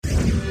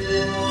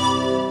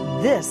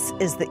This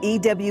is the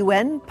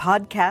EWN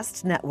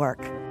Podcast Network.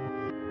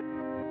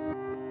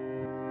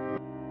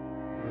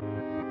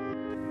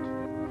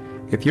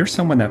 If you're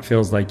someone that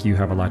feels like you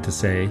have a lot to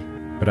say,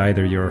 but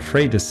either you're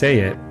afraid to say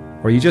it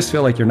or you just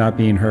feel like you're not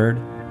being heard,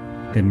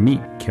 then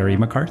meet Carrie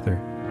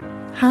MacArthur.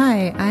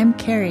 Hi, I'm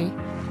Carrie.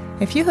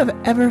 If you have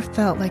ever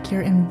felt like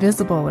you're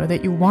invisible or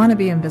that you want to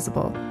be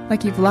invisible,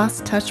 like you've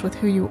lost touch with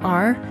who you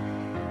are,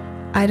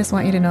 I just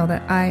want you to know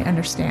that I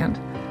understand.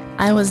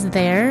 I was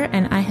there,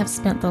 and I have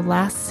spent the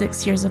last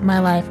 6 years of my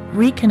life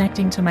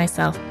reconnecting to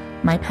myself,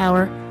 my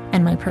power,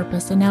 and my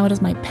purpose, and now it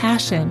is my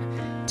passion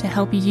to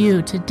help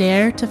you to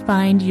dare to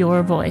find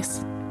your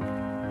voice.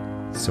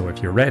 So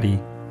if you're ready,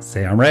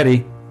 say I'm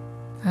ready.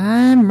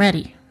 I'm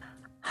ready.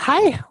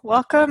 Hi,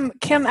 welcome,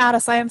 Kim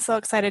Ades. I am so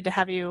excited to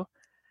have you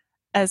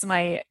as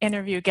my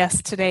interview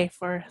guest today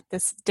for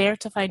this Dare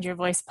to Find Your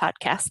Voice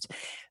podcast,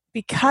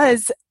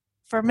 because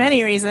for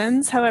many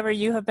reasons, however,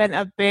 you have been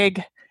a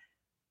big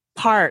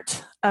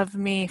part of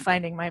me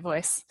finding my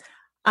voice.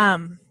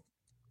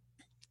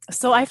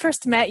 So I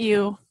first met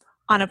you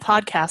on a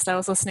podcast. I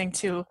was listening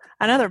to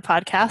another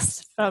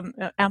podcast from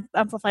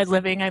Amplified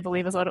Living, I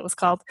believe is what it was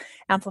called,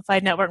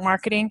 Amplified Network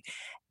Marketing.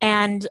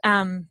 And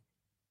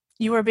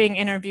you were being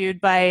interviewed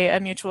by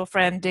a mutual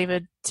friend,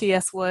 David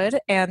T.S. Wood,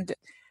 and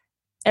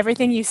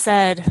everything you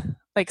said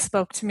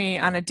spoke to me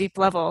on a deep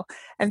level.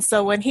 And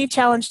so when he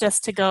challenged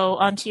us to go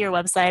onto your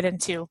website and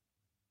to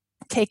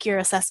take your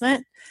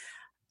assessment,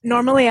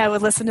 normally I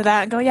would listen to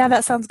that and go, yeah,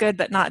 that sounds good,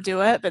 but not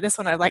do it. But this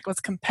one I was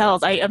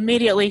compelled. I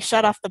immediately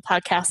shut off the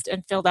podcast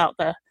and filled out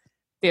the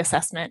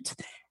assessment.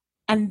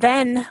 And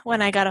then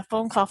when I got a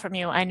phone call from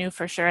you, I knew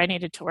for sure I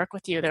needed to work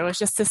with you. There was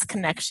just this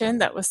connection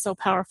that was so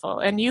powerful.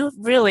 And you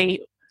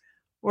really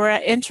were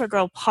an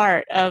integral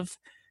part of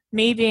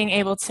me being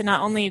able to not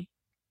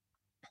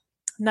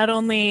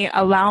only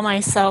allow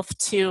myself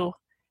to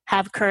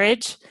have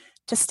courage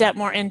to step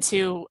more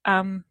into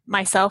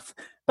myself,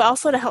 but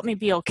also to help me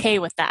be okay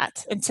with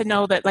that and to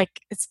know that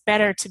it's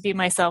better to be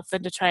myself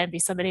than to try and be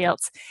somebody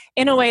else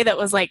in a way that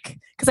was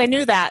because I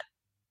knew that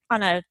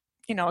on a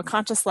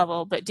conscious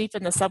level, but deep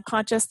in the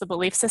subconscious, the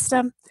belief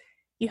system,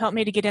 you helped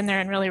me to get in there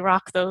and really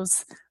rock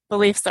those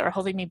beliefs that were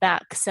holding me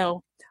back.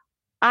 So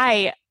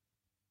I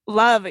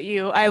love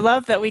you. I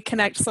love that we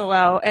connect so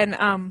well.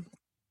 And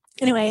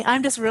anyway,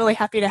 I'm just really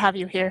happy to have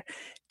you here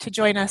to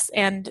join us.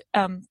 And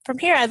from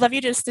here, I'd love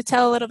you just to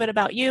tell a little bit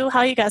about you,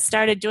 how you got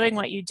started doing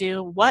what you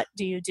do, what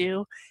do you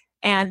do,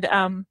 and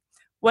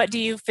what do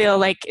you feel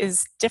like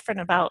is different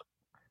about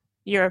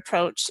your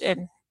approach,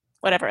 and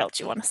whatever else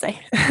you want to say.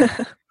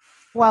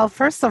 Well,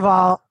 first of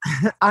all,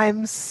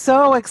 I'm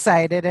so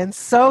excited and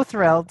so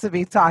thrilled to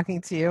be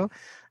talking to you.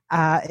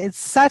 It's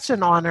such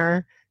an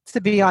honor to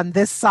be on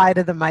this side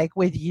of the mic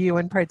with you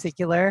in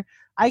particular.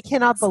 I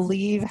cannot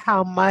believe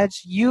how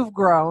much you've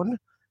grown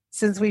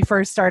since we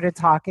first started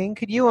talking.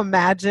 Could you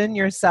imagine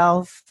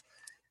yourself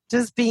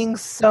just being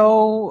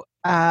so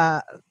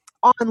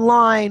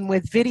online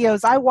with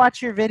videos? I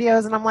watch your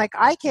videos and I'm like,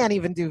 I can't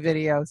even do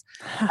videos.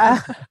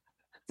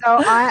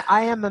 So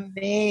I am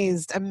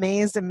amazed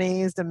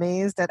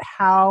at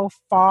how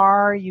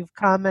far you've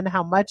come and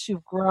how much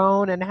you've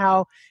grown and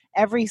how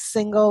every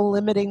single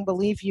limiting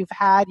belief you've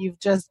had, you've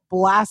just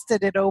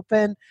blasted it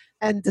open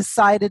and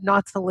decided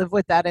not to live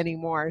with that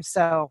anymore.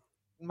 So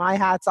my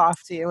hat's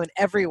off to you in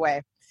every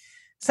way.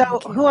 So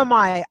who am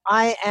I?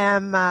 I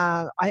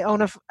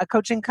own a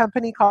coaching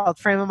company called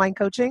Frame of Mind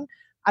Coaching.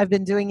 I've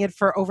been doing it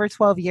for over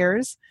 12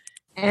 years.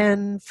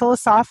 And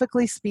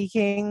philosophically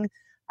speaking,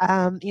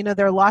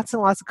 there are lots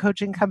and lots of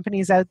coaching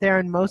companies out there,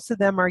 and most of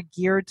them are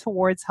geared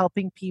towards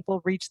helping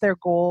people reach their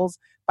goals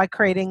by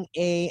creating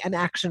an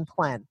action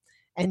plan.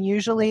 And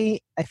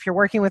usually, if you're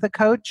working with a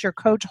coach, your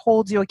coach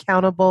holds you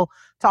accountable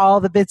to all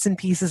the bits and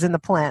pieces in the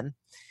plan.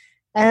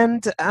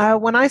 And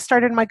when I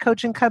started my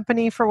coaching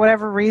company, for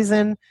whatever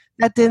reason,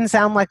 that didn't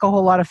sound like a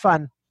whole lot of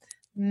fun.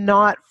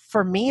 Not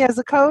for me as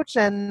a coach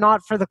and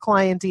not for the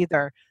client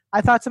either.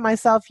 I thought to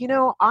myself,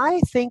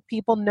 I think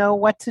people know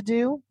what to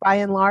do by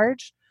and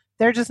large.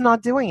 They're just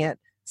not doing it.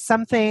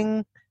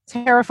 Something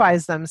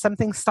terrifies them.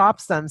 Something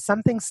stops them.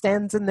 Something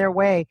stands in their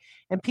way.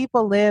 And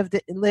people live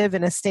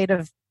in a state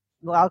of,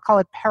 I'll call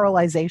it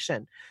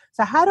paralyzation.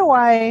 So how do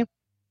I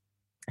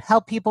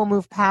help people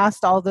move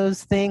past all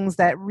those things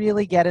that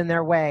really get in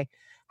their way?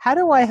 How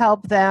do I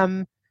help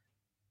them,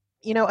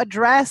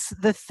 address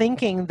the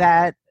thinking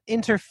that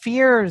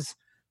interferes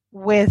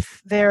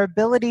with their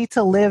ability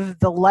to live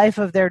the life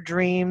of their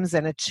dreams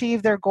and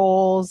achieve their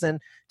goals and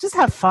just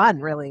have fun,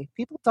 really?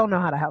 People don't know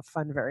how to have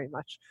fun very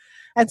much.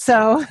 And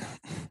so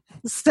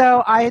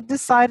I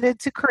decided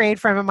to create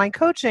Frame of Mind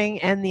Coaching,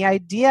 and the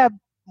idea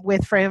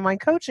with Frame of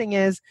Mind Coaching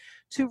is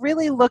to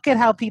really look at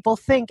how people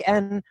think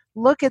and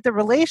look at the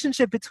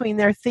relationship between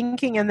their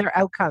thinking and their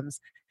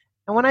outcomes.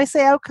 And when I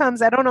say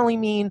outcomes, I don't only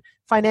mean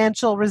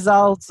financial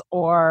results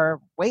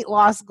or weight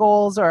loss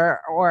goals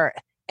or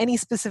any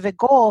specific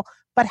goal,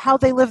 but how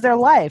they live their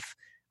life.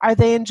 Are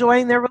they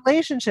enjoying their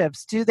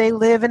relationships? Do they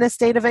live in a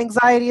state of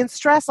anxiety and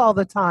stress all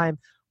the time?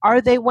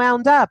 Are they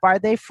wound up? Are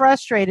they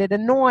frustrated,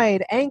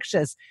 annoyed,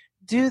 anxious?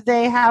 Do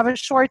they have a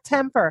short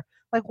temper?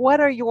 Like, what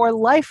are your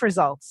life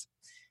results?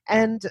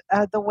 And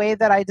the way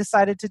that I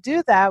decided to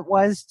do that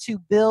was to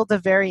build a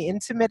very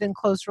intimate and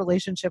close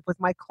relationship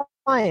with my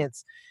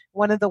clients.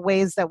 One of the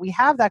ways that we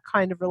have that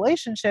kind of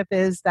relationship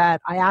is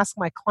that I ask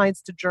my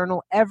clients to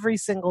journal every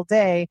single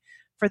day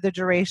for the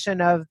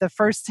duration of the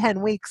first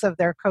 10 weeks of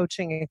their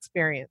coaching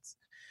experience.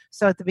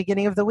 So at the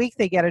beginning of the week,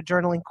 they get a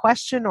journaling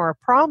question or a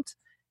prompt,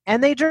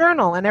 and they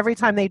journal. And every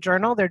time they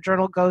journal, their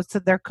journal goes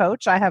to their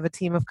coach. I have a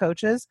team of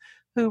coaches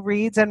who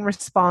reads and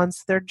responds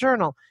to their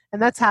journal.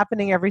 And that's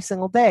happening every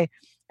single day.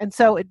 And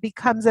so it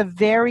becomes a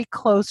very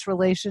close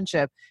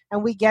relationship.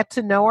 And we get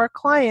to know our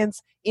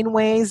clients in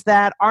ways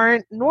that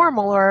aren't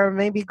normal or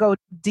maybe go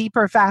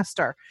deeper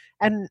faster.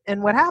 And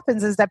what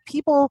happens is that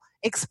people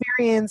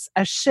experience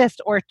a shift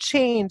or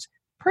change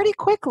pretty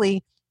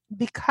quickly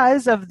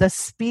because of the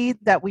speed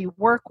that we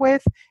work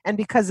with and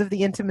because of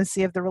the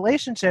intimacy of the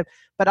relationship.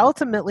 But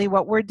ultimately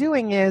what we're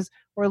doing is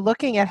we're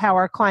looking at how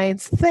our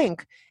clients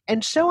think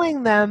and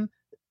showing them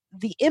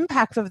the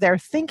impact of their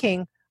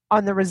thinking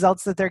on the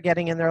results that they're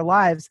getting in their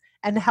lives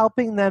and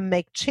helping them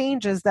make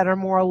changes that are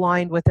more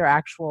aligned with their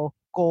actual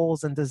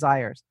goals and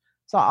desires.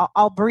 So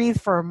I'll breathe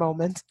for a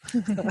moment.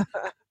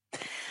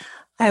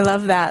 I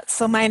love that.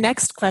 So my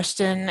next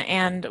question,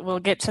 and we'll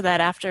get to that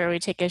after we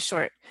take a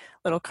short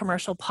little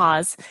commercial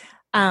pause,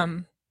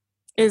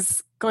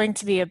 is going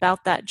to be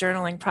about that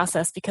journaling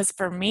process, because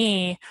for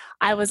me,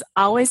 I was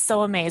always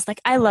so amazed.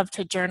 Like, I love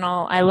to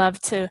journal. I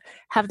love to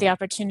have the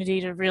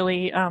opportunity to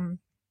really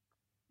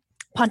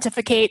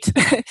pontificate,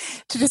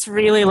 to just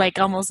really like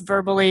almost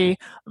verbally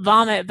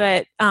vomit,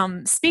 but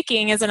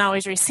speaking isn't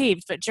always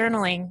received, but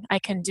journaling, I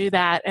can do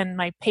that, and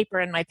my paper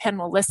and my pen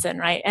will listen,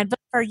 right? And but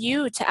for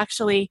you to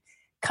actually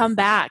come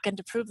back and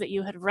to prove that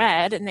you had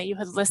read and that you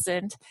had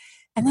listened,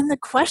 and then the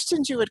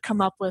questions you would come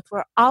up with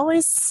were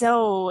always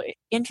so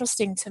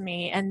interesting to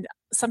me and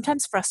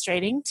sometimes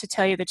frustrating, to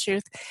tell you the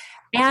truth,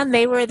 and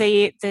they were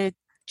the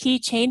key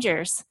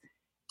changers.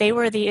 They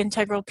were the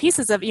integral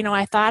pieces of,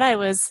 I thought I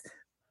was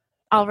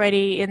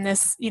already in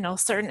this,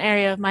 certain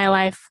area of my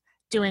life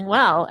doing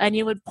well. And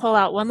you would pull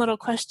out one little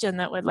question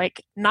that would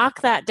like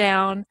knock that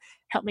down,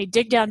 help me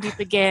dig down deep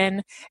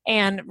again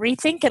and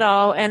rethink it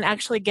all and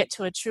actually get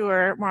to a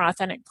truer, more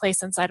authentic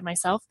place inside of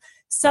myself.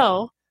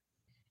 So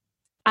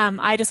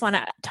I just want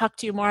to talk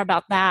to you more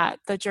about that,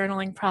 the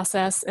journaling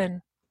process,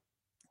 and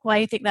why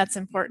you think that's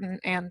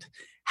important and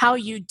how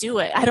you do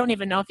it. I don't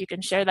even know if you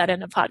can share that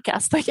in a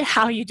podcast, like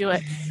how you do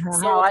it.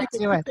 So How we'll I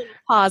take do a it. quick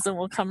pause and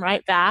we'll come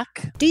right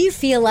back. Do you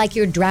feel like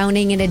you're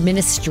drowning in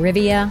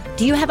administrivia?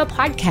 Do you have a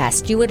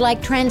podcast you would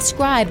like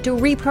transcribed to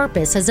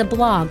repurpose as a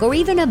blog or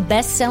even a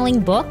best-selling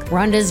book?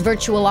 Rhonda's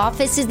Virtual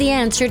Office is the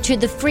answer to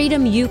the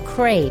freedom you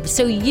crave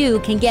so you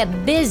can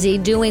get busy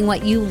doing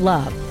what you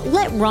love.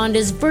 Let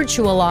Rhonda's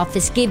Virtual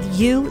Office give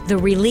you the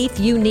relief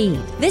you need.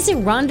 Visit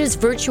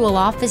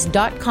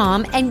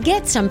rhondasvirtualoffice.com and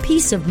get some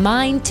peace of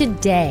mind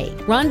today.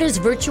 Rhonda's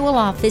Virtual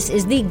Office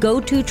is the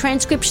go-to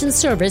transcription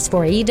service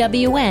for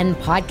EWN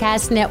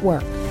Podcast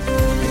Network.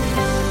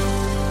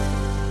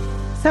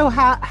 So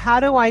how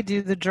do I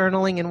do the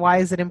journaling and why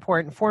is it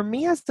important? For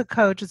me as the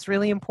coach, it's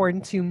really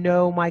important to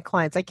know my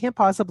clients. I can't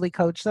possibly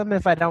coach them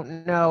if I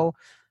don't know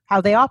how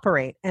they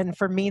operate. And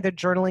for me, the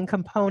journaling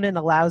component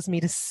allows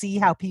me to see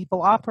how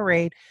people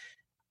operate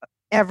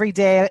every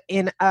day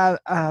in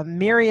a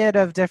myriad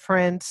of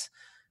different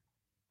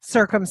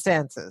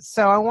circumstances.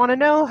 So I want to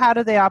know, how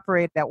do they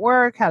operate at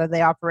work? How do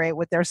they operate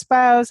with their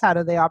spouse? How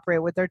do they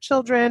operate with their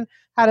children?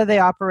 How do they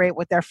operate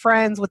with their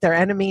friends, with their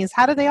enemies?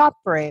 How do they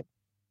operate?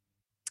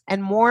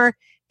 And more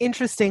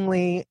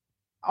interestingly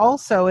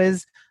also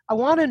is I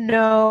want to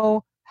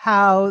know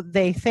how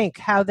they think,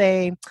 how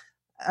they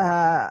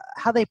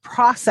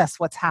process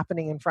what's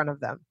happening in front of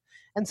them.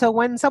 And so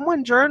when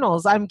someone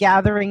journals, I'm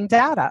gathering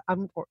data. I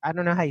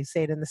don't know how you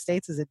say it in the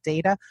States. Is it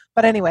data?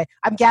 But anyway,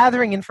 I'm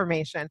gathering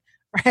information,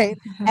 right?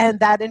 And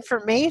that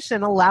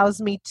information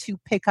allows me to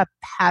pick up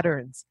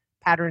patterns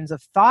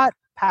of thought,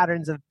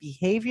 patterns of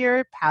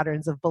behavior,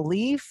 patterns of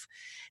belief.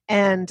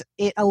 And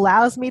it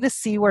allows me to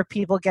see where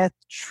people get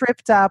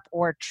tripped up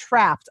or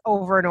trapped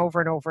over and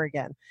over and over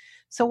again.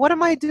 So what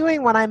am I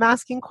doing when I'm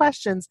asking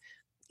questions?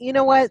 You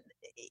know what?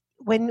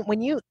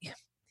 When you,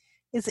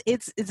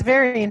 it's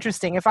very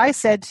interesting. If I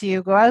said to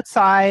you, go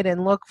outside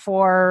and look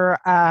for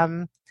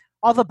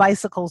all the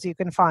bicycles you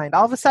can find,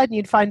 all of a sudden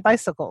you'd find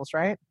bicycles,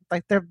 right?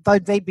 Like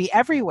they'd be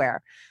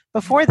everywhere.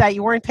 Before that,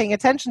 you weren't paying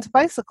attention to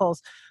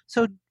bicycles.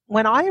 So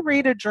when I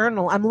read a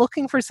journal, I'm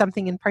looking for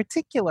something in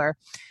particular.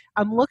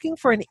 I'm looking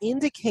for an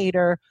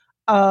indicator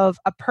of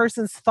a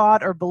person's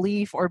thought or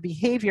belief or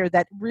behavior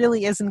that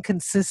really isn't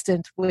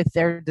consistent with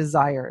their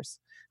desires.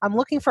 I'm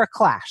looking for a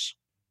clash.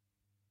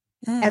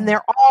 And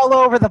they're all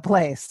over the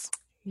place.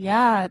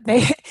 Yeah,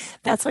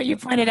 that's what you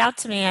pointed out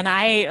to me, and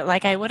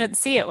I wouldn't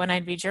see it when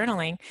I'd be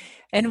journaling.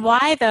 And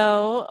why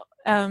though?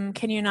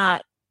 Can you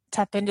not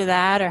tap into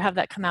that or have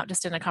that come out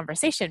just in a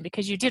conversation?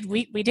 Because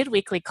we did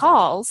weekly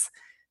calls.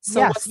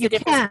 So yes, what's the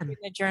difference between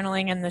the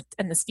journaling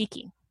and the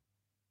speaking?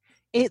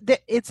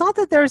 It's not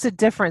that there's a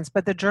difference,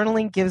 but the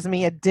journaling gives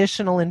me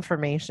additional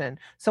information.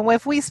 So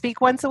if we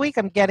speak once a week,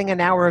 I'm getting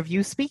an hour of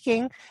you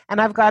speaking,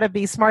 and I've got to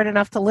be smart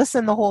enough to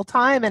listen the whole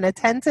time and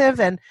attentive,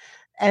 and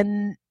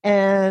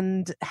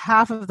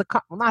half of the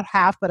well, not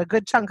half, but a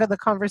good chunk of the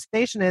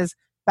conversation is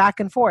back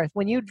and forth.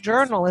 When you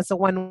journal, it's a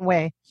one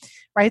way,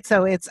 right?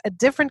 So it's a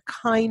different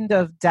kind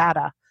of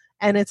data,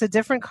 and it's a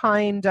different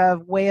kind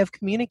of way of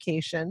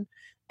communication.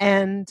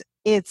 And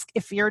it's,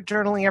 if you're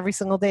journaling every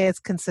single day, it's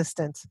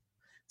consistent.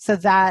 So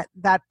that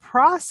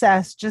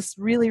process just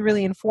really,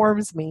 really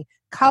informs me.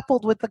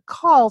 Coupled with the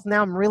calls,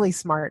 now I'm really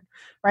smart,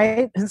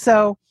 right? And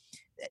so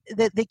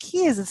the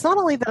key is, it's not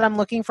only that I'm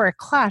looking for a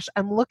clash,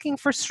 I'm looking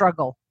for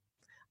struggle.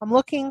 I'm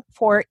looking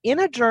for, in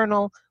a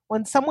journal,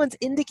 when someone's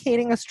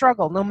indicating a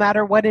struggle, no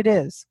matter what it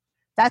is,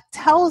 that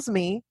tells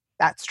me,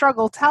 that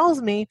struggle tells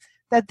me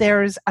that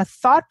there's a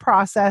thought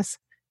process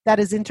that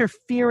is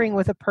interfering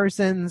with a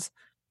person's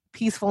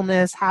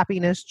peacefulness,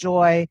 happiness,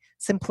 joy,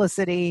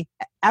 simplicity,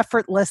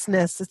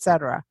 effortlessness,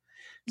 etc.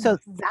 So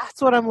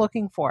that's what I'm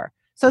looking for.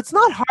 So it's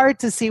not hard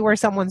to see where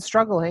someone's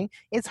struggling.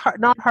 It's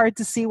not hard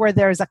to see where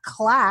there's a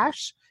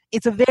clash.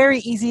 It's very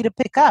easy to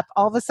pick up.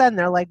 All of a sudden,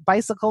 they're like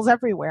bicycles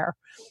everywhere,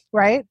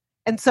 right?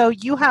 And so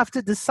you have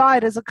to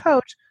decide as a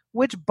coach,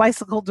 which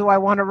bicycle do I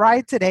want to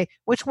ride today?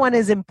 Which one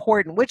is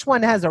important? Which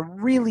one has a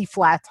really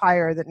flat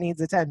tire that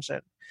needs attention?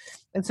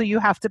 And so you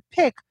have to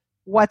pick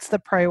what's the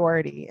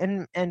priority.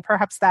 And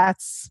perhaps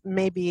that's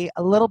maybe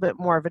a little bit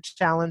more of a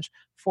challenge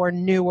for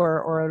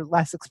newer or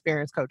less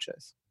experienced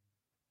coaches.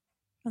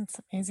 That's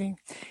amazing.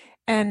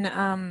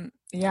 And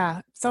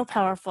yeah, so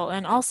powerful.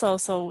 And also,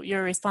 so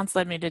your response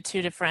led me to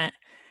two different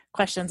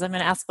questions. I'm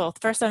going to ask both.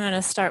 First, I'm going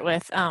to start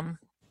with,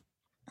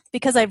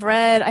 because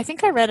I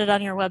think I read it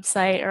on your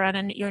website or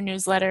on your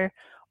newsletter,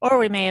 or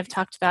we may have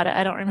talked about it.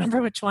 I don't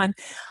remember which one.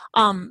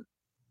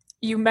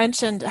 You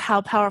mentioned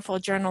how powerful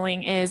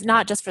journaling is,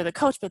 not just for the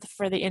coach, but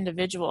for the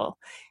individual.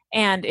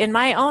 And in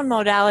my own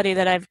modality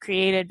that I've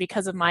created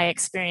because of my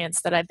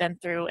experience that I've been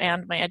through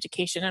and my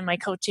education and my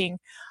coaching,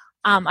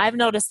 I've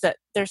noticed that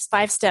there's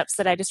 5 steps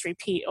that I just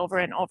repeat over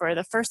and over.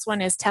 The first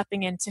one is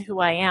tapping into who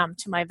I am,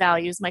 to my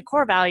values, my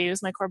core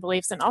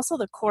beliefs, and also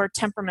the core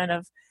temperament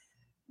of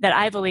that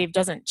I believe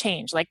doesn't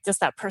change, like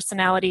just that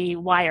personality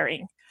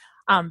wiring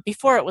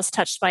before it was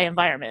touched by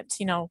environment,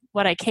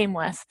 what I came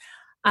with,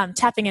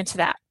 tapping into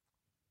that.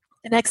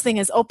 The next thing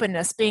is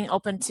openness, being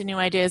open to new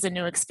ideas and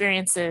new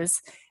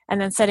experiences,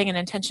 and then setting an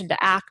intention to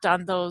act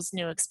on those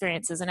new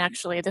experiences. And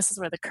actually, this is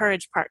where the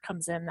courage part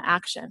comes in, the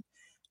action.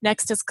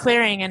 Next is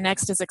clearing, and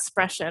next is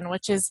expression,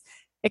 which is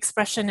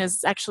expression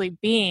is actually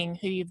being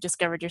who you've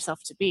discovered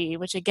yourself to be,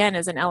 which again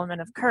is an element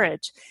of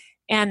courage.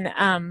 And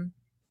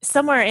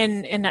somewhere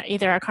in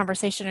either our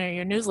conversation or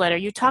your newsletter,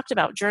 you talked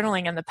about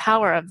journaling and the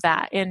power of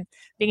that in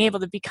being able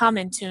to become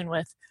in tune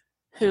with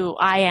who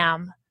I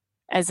am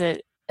as a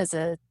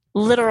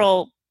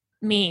literal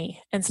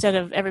me instead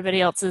of everybody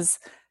else's,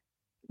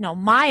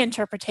 my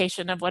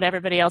interpretation of what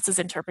everybody else's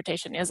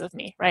interpretation is of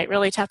me, right?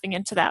 Really tapping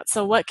into that.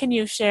 So what can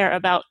you share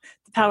about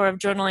the power of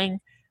journaling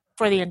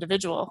for the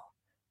individual?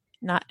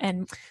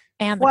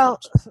 Well,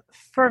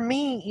 for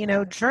me,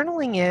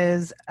 journaling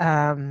is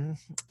an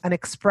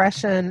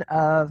expression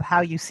of how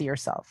you see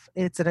yourself.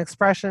 It's an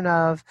expression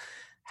of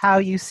how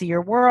you see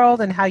your world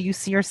and how you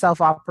see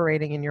yourself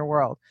operating in your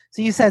world.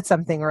 So you said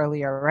something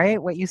earlier,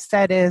 right? What you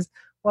said is,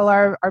 well,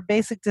 our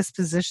basic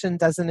disposition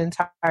doesn't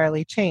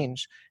entirely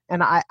change.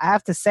 And I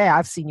have to say,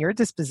 I've seen your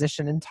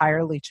disposition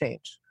entirely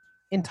change.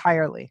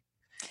 Entirely.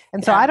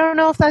 And so I don't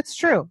know if that's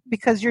true,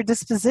 because your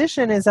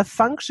disposition is a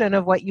function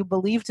of what you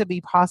believe to be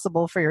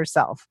possible for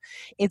yourself.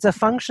 It's a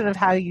function of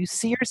how you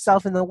see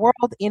yourself in the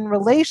world in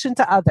relation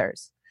to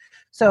others.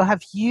 So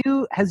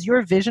has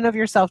your vision of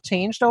yourself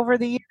changed over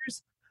the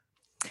years?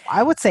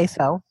 I would say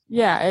so.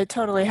 Yeah, it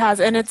totally has.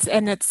 And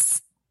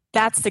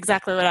that's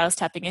exactly what I was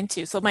tapping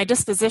into. So my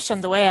disposition,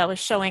 the way I was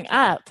showing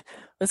up,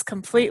 was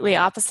completely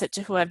opposite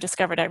to who I've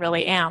discovered I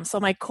really am. So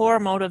my core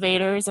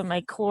motivators and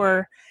my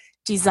core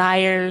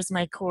desires,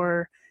 my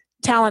core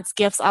talents,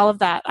 gifts, all of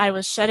that, I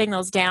was shutting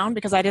those down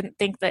because I didn't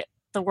think that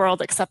the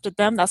world accepted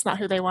them. That's not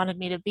who they wanted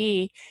me to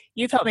be.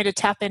 You've helped me to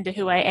tap into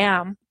who I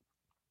am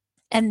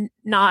and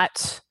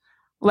not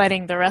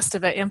letting the rest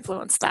of it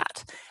influence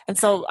that. And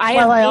so I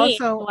am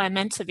who I'm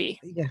meant to be.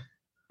 Yeah.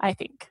 I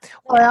think.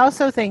 Well, I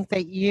also think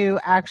that you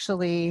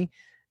actually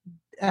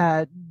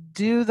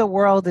do the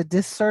world a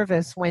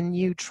disservice when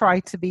you try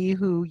to be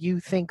who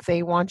you think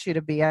they want you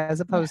to be as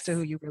opposed to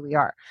who you really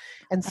are.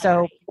 And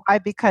so why?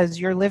 Because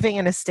you're living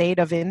in a state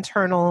of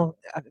internal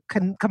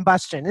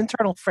combustion,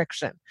 internal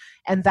friction.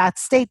 And that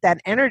state,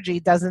 that energy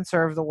doesn't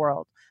serve the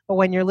world. But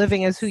when you're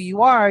living as who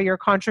you are, your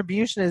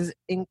contribution is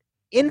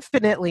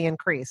infinitely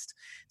increased.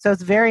 So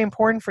it's very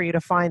important for you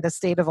to find a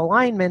state of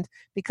alignment,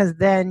 because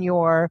then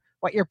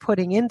what you're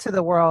putting into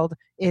the world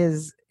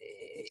is,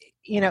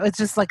 it's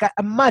just like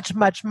a much,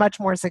 much, much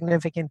more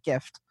significant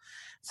gift.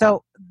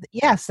 So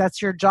yes,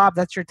 that's your job,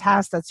 that's your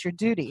task, that's your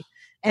duty.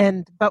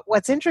 But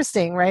what's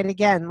interesting, right?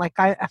 Again, like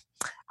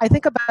I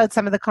think about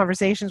some of the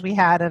conversations we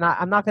had, and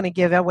I'm not going to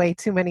give away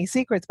too many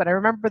secrets, but I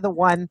remember the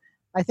one,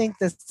 I think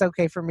this is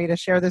okay for me to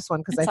share this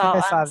one because I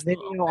think I saw a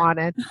video on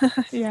it.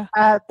 Yeah.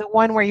 The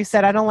one where you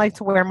said, I don't like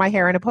to wear my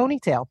hair in a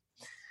ponytail.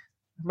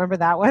 Remember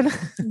that one?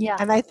 Yeah.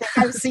 And I think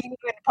I've seen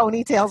you in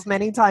ponytails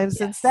many times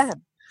since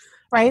then.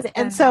 Right.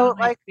 And so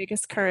my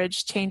biggest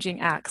courage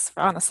changing acts,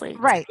 honestly.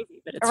 Right. It's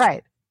crazy, but it's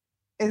right.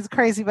 It's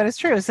crazy, but it's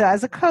true. So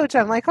as a coach,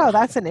 I'm like, oh,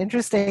 that's an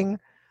interesting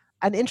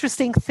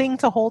thing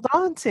to hold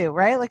on to,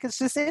 right? Like, it's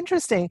just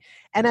interesting.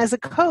 And as a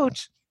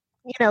coach,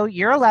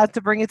 you're allowed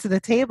to bring it to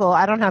the table.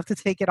 I don't have to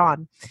take it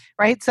on,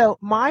 right? So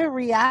my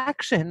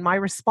reaction, my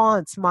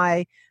response,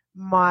 my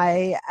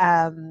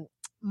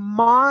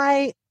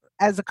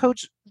as a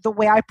coach, the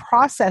way I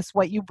process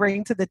what you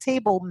bring to the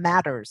table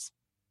matters,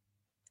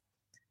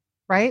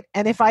 right?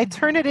 And if I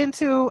turn it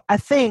into a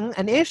thing,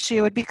 an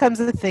issue, it becomes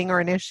a thing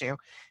or an issue.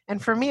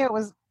 And for me, it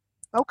was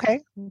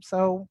okay.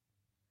 So,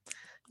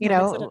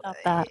 about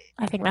that.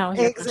 I think that was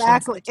your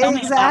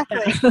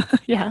exactly.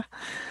 Yeah.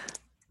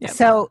 Yep.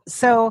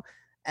 So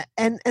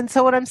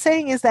what I'm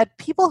saying is that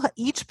people,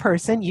 each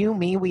person, you,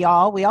 me, we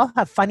all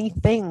have funny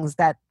things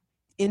that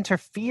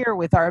interfere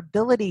with our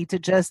ability to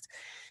just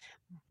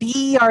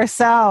be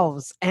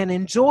ourselves and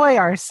enjoy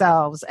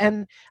ourselves.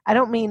 And I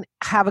don't mean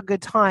have a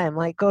good time,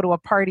 like go to a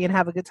party and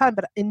have a good time,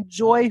 but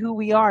enjoy who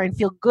we are and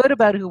feel good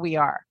about who we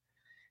are.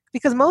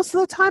 Because most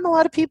of the time, a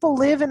lot of people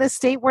live in a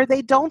state where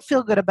they don't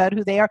feel good about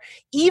who they are,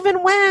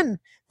 even when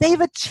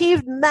they've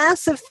achieved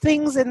massive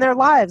things in their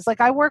lives. Like,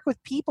 I work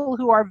with people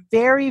who are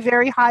very,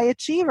 very high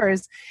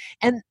achievers,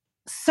 and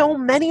so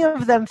many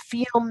of them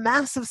feel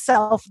massive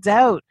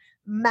self-doubt,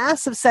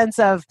 massive sense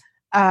of,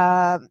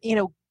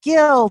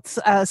 guilt,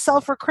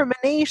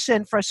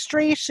 self-recrimination,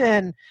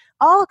 frustration,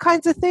 all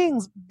kinds of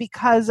things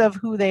because of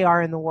who they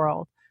are in the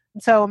world.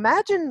 And so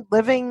imagine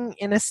living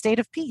in a state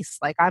of peace.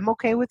 Like, I'm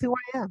okay with who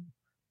I am.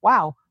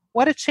 Wow,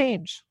 what a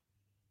change.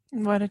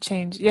 What a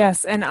change.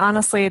 Yes. And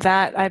honestly,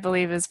 that I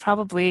believe is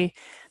probably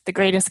the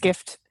greatest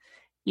gift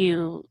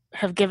you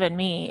have given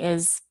me,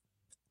 is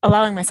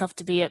allowing myself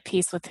to be at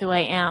peace with who I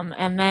am,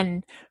 and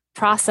then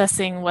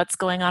processing what's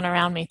going on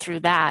around me through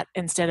that,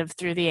 instead of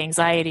through the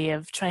anxiety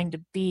of trying to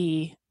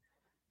be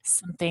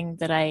something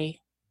that I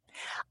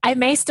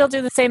may still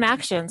do the same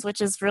actions,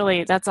 which is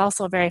really, that's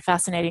also very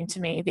fascinating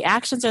to me. The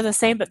actions are the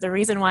same, but the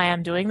reason why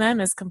I'm doing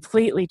them is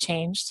completely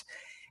changed.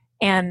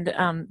 And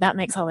that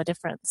makes all the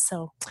difference.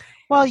 So,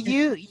 well,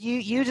 you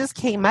just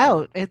came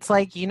out. It's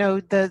like, you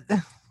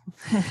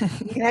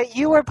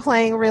were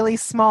playing really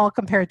small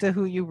compared to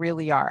who you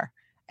really are,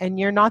 and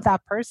you're not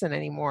that person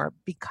anymore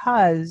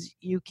because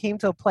you came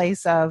to a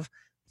place of,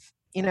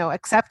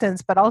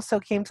 acceptance, but also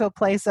came to a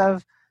place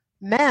of,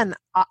 man,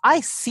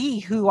 I see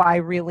who I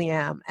really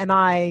am, and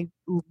I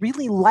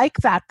really like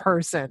that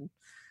person.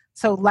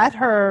 So let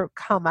her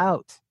come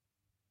out.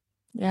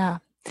 Yeah.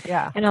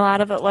 And a lot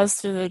of it was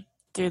through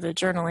the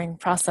journaling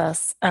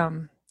process,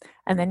 and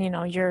then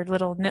your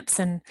little nips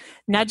and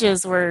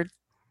nudges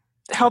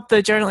help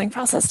the journaling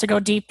process to go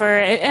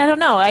deeper. I don't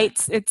know,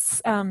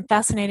 it's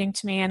fascinating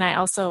to me, and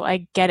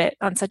I get it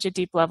on such a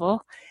deep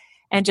level,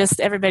 and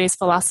just everybody's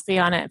philosophy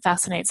on it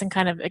fascinates and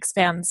kind of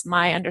expands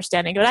my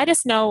understanding. But I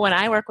just know when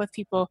I work with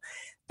people,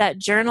 that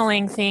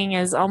journaling thing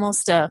is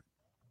almost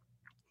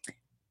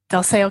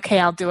they'll say, okay,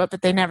 I'll do it,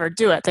 but they never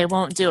do it. They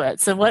won't do it.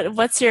 So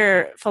what's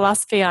your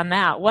philosophy on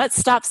that? What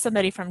stops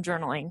somebody from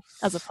journaling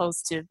as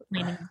opposed to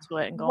leaning into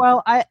it and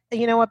going?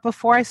 Well,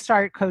 before I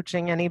start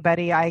coaching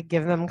anybody, I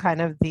give them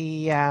kind of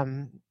the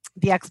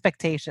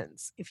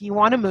expectations. If you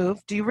want to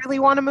move, do you really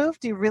want to move?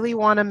 Do you really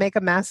want to make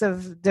a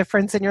massive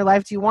difference in your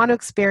life? Do you want to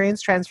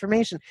experience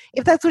transformation?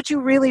 If that's what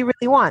you really,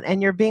 really want,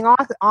 and you're being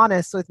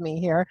honest with me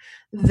here,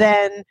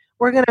 then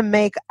we're going to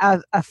make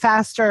a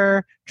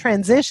faster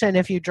transition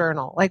if you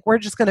journal. Like, we're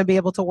just going to be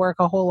able to work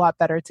a whole lot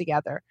better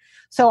together.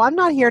 So I'm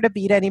not here to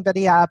beat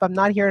anybody up. I'm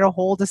not here to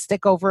hold a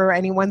stick over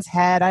anyone's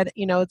head.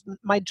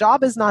 My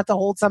job is not to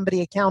hold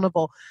somebody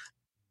accountable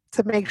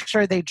to make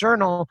sure they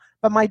journal,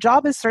 but my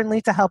job is certainly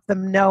to help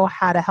them know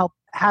how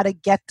to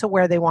get to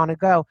where they want to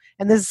go.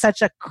 And this is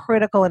such a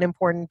critical and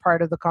important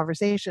part of the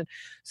conversation.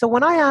 So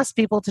when I ask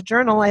people to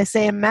journal, I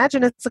say,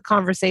 imagine it's a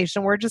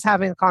conversation. We're just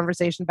having a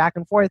conversation back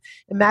and forth.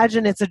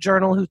 Imagine it's a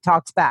journal who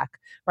talks back,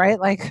 right?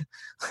 Like,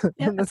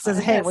 that says,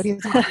 hey, what are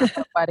you talking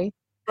about, buddy?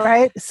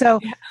 Right?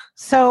 So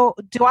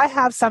do I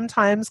have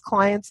sometimes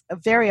clients,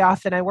 very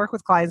often I work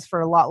with clients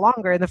for a lot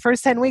longer. In the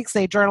first 10 weeks,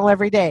 they journal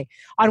every day.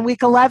 On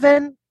week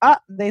 11,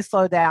 they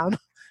slow down.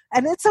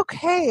 And it's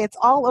okay. It's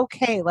all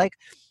okay. Like,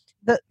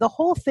 the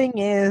whole thing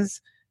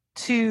is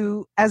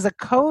to, as a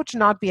coach,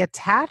 not be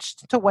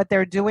attached to what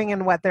they're doing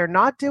and what they're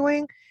not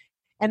doing.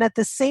 And at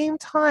the same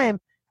time,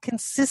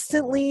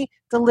 consistently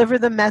deliver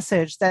the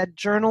message that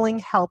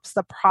journaling helps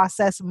the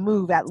process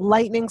move at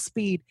lightning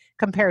speed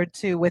compared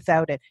to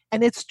without it.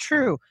 And it's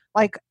true.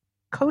 Like,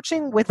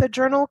 coaching with a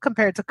journal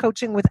compared to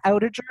coaching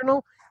without a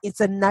journal,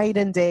 it's a night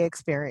and day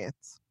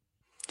experience.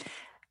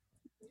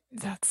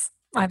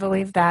 I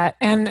believe that.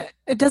 And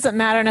it doesn't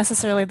matter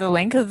necessarily the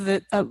length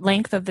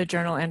of the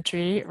journal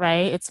entry,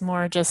 right? It's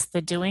more just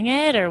the doing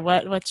it, or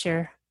what's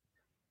your...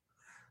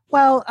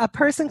 Well, a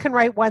person can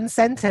write one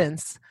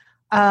sentence,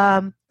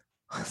 um,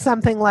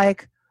 something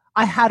like,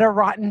 "I had a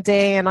rotten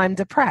day and I'm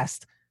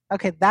depressed."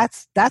 Okay,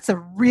 that's a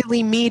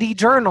really meaty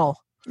journal,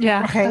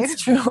 Yeah, right?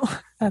 that's true.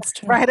 That's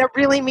true. Right, a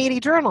really meaty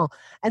journal.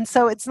 And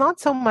so it's not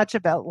so much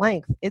about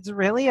length. It's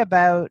really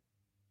about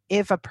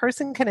if a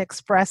person can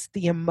express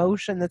the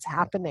emotion that's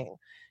happening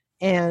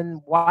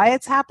and why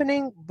it's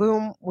happening,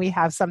 boom, we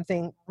have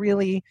something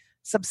really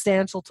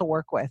substantial to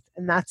work with.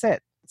 And that's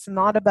it. It's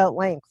not about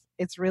length.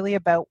 It's really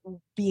about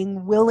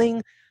being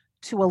willing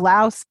to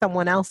allow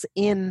someone else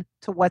in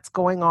to what's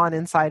going on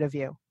inside of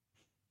you.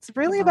 It's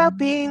really about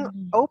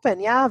being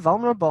open,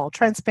 vulnerable,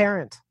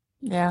 transparent.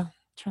 Yeah,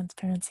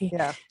 transparency.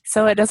 Yeah.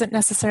 So it doesn't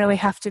necessarily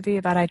have to be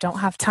about I don't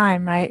have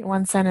time, right?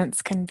 One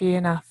sentence can be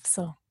enough.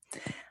 So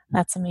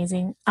that's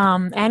amazing.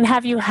 And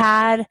have you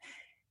had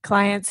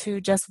clients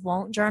who just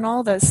won't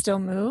journal that still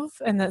move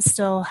and that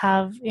still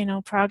have,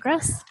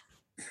 progress?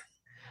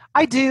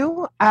 I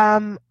do.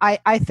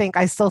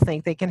 I still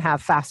think they can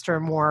have faster,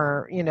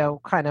 more,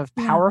 kind of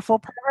powerful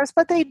progress,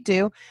 but they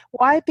do.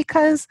 Why?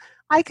 Because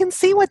I can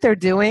see what they're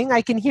doing.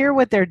 I can hear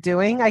what they're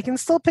doing. I can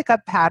still pick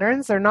up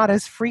patterns. They're not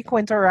as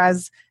frequent or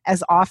as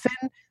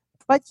often.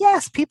 But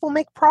yes, people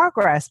make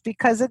progress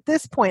because at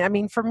this point, I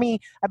mean, for me,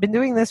 I've been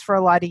doing this for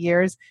a lot of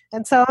years,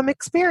 and so I'm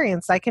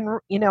experienced. I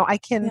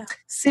can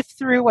sift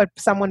through what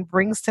someone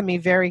brings to me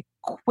very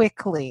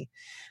quickly.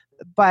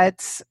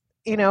 But,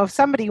 if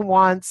somebody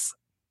wants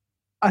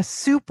a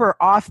super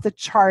off the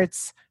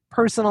charts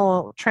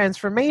personal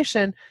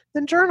transformation,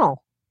 then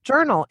journal.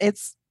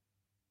 It's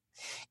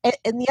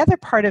and the other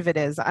part of it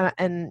is,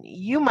 and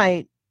you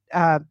might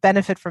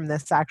benefit from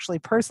this actually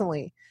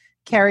personally,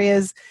 Carrie,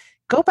 is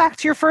go back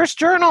to your first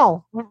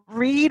journal.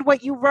 Read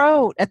what you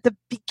wrote at the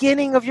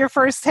beginning of your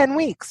first 10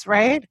 weeks,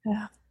 right?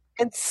 Yeah.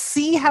 And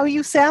see how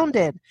you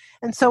sounded.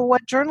 And so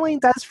what journaling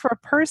does for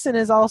a person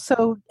is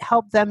also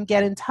help them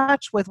get in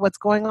touch with what's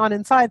going on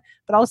inside,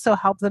 but also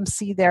help them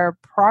see their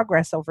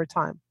progress over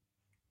time.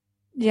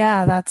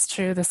 Yeah, that's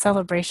true. The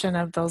celebration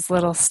of those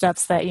little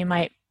steps that you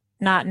might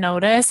not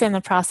notice in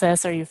the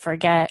process or you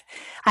forget.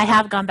 I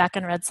have gone back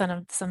and read some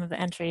of the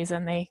entries,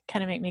 and they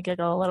kind of make me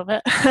giggle a little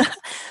bit.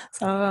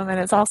 Some of them, and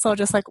it's also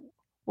just like,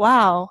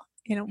 wow,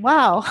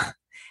 wow.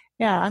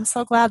 Yeah, I'm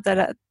so glad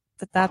that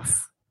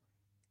that's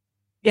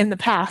in the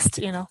past,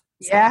 So,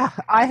 yeah,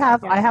 I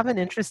have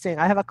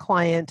a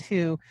client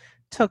who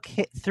took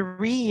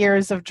 3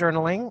 years of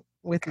journaling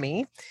with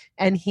me,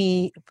 and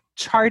he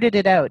charted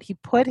it out. He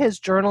put his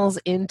journals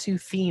into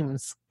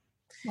themes.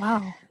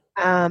 Wow.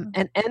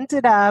 And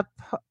ended up,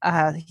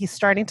 he's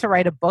starting to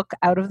write a book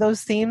out of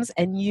those themes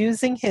and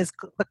using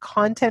the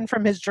content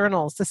from his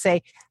journals to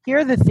say, here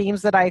are the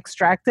themes that I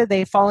extracted.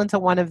 They fall into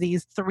one of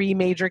these 3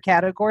 major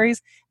categories,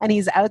 and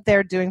he's out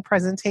there doing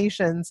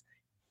presentations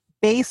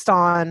based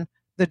on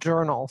the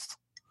journals.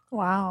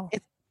 Wow.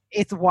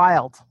 It's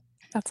wild.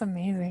 That's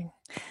amazing.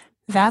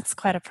 That's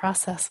quite a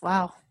process.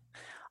 Wow.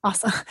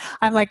 Awesome.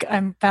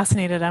 I'm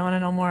fascinated. I want to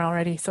know more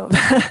already. So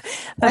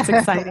that's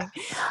exciting.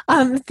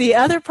 The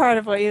other part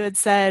of what you had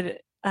said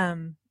a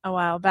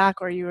while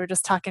back, where you were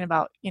just talking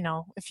about,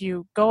 if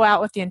you go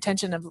out with the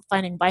intention of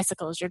finding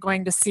bicycles, you're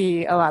going to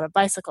see a lot of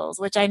bicycles,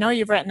 which I know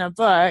you've written a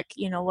book,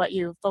 what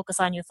you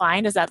focus on, you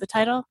find. Is that the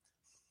title?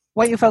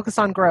 What you focus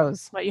on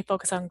grows. What you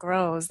focus on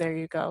grows. There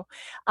you go.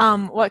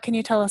 What can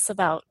you tell us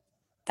about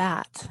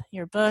that?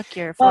 Your book,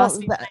 your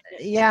philosophy?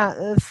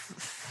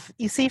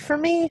 You see, for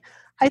me,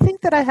 I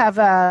think that I have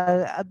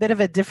a bit of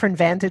a different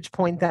vantage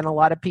point than a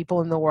lot of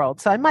people in the world.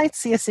 So I might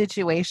see a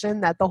situation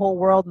that the whole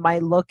world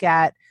might look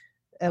at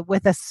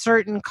with a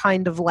certain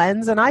kind of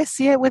lens, and I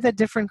see it with a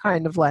different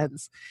kind of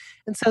lens.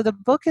 And so the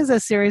book is a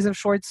series of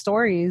short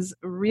stories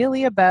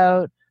really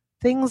about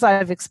things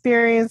I've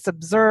experienced,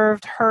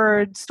 observed,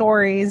 heard,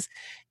 stories,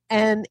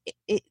 and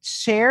it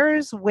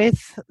shares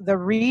with the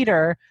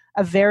reader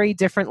a very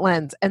different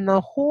lens. And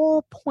the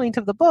whole point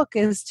of the book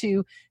is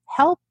to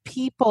help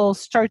people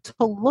start to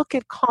look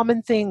at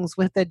common things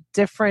with a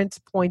different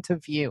point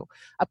of view,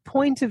 a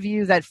point of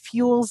view that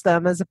fuels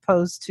them as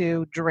opposed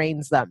to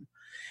drains them.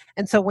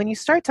 And so when you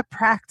start to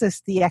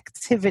practice the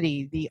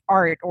activity, the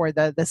art, or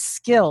the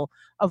skill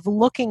of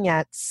looking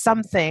at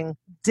something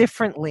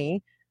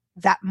differently,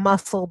 that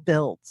muscle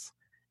builds.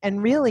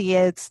 And really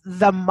it's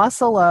the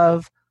muscle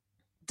of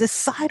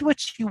decide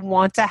what you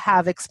want to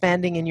have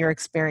expanding in your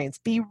experience.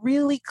 Be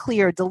really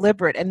clear,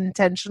 deliberate, and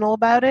intentional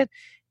about it,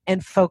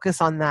 and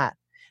focus on that.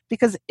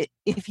 Because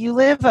if you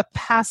live a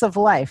passive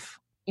life,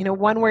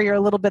 one where you're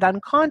a little bit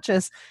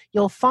unconscious,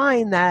 you'll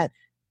find that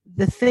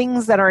the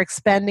things that are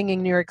expanding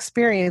in your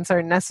experience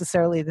aren't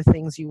necessarily the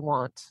things you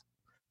want.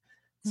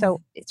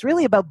 So it's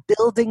really about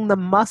building the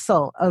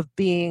muscle of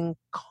being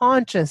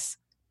conscious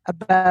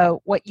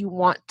about what you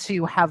want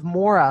to have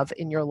more of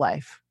in your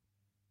life.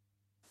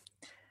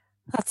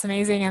 That's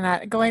amazing. And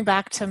that going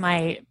back to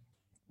my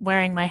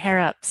wearing my hair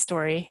up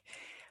story,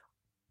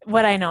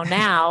 what I know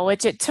now,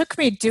 which it took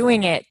me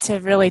doing it to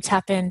really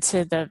tap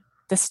into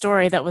the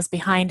story that was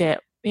behind it.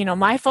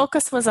 My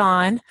focus was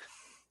on,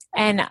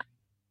 and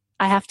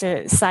I have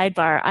to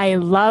sidebar, I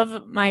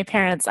love my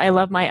parents, I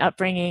love my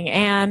upbringing,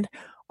 and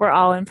we're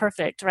all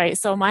imperfect, right?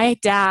 So my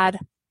dad,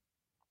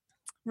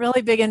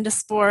 really big into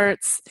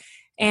sports,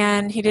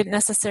 and he didn't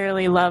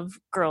necessarily love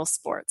girls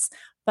sports,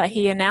 but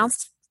he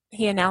announced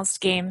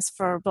games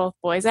for both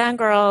boys and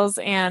girls,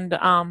 and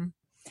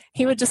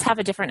he would just have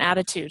a different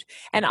attitude.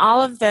 And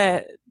all of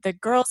the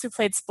girls who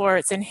played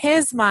sports, in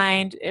his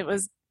mind, it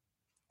was,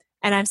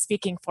 and I'm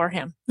speaking for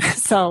him.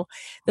 So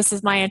this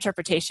is my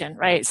interpretation,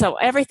 right? So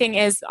everything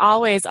is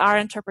always our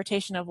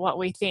interpretation of what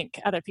we think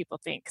other people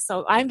think.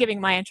 So I'm giving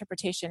my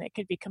interpretation. It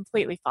could be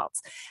completely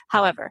false.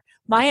 However,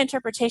 my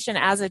interpretation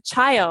as a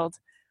child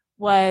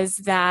was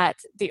that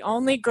the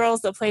only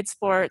girls that played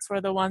sports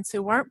were the ones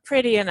who weren't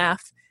pretty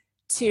enough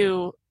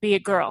to be a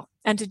girl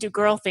and to do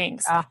girl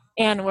things,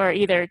 and were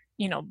either,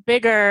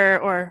 bigger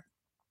or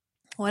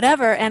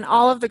whatever. And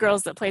all of the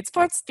girls that played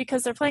sports,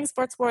 because they're playing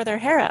sports, wore their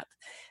hair up.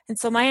 And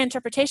so my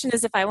interpretation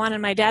is, if I wanted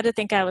my dad to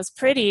think I was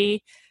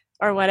pretty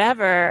or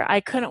whatever,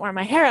 I couldn't wear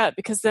my hair up,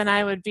 because then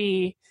I would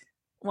be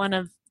one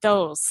of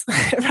those,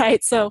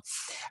 right? So,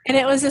 and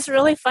it was just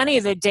really funny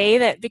the day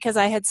that, because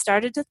I had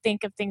started to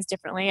think of things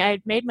differently, I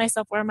made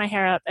myself wear my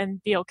hair up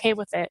and be okay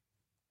with it.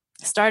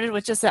 Started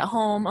with just at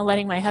home,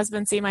 letting my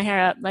husband see my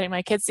hair up, letting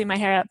my kids see my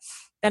hair up.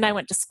 Then I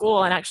went to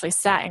school and actually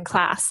sat in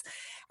class.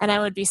 And I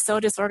would be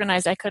so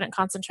disorganized I couldn't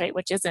concentrate,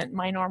 which isn't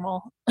my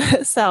normal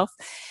self.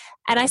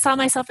 And I saw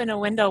myself in a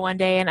window one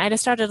day, and I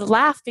just started to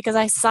laugh because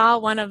I saw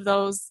one of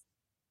those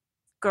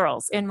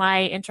girls in my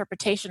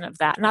interpretation of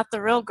that, not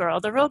the real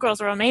girl. The real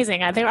girls were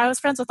amazing. I was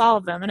friends with all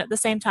of them, and at the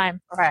same time.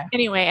 Right.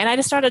 Anyway, and I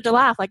just started to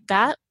laugh like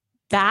that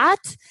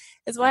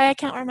is why I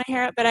can't wear my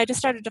hair up. But I just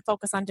started to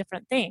focus on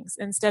different things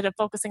instead of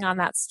focusing on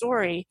that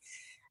story.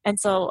 And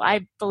so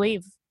I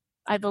believe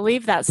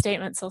that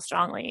statement so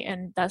strongly.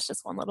 And that's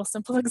just one little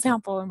simple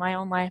example in my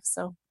own life.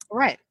 So.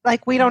 Right.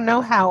 Like, we don't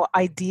know how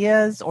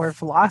ideas or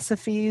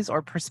philosophies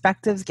or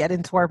perspectives get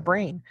into our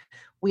brain.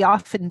 We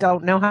often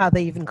don't know how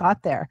they even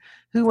got there.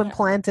 Who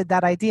implanted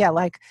that idea?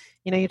 Like,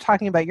 you're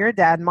talking about your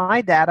dad.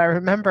 My dad, I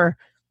remember,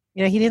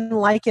 he didn't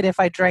like it if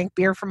I drank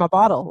beer from a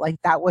bottle. Like,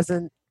 that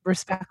wasn't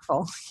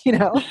respectful,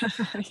 Yeah.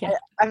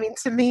 I mean,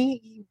 to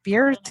me,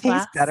 beer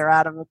tastes better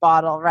out of a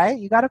bottle, right?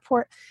 You got to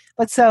pour.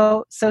 But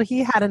so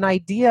he had an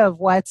idea of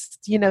what's,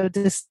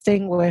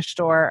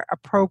 distinguished or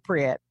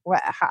appropriate.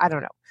 I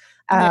don't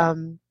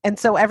know. And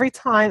so every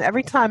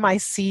time I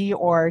see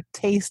or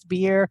taste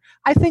beer,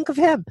 I think of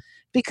him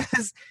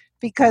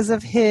because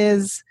of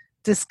his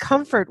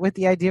discomfort with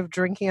the idea of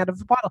drinking out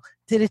of a bottle.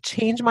 Did it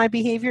change my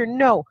behavior?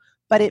 No,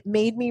 but it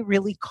made me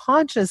really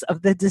conscious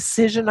of the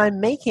decision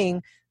I'm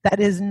making that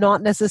is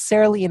not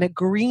necessarily in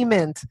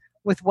agreement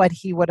with what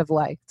he would have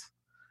liked,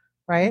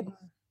 right?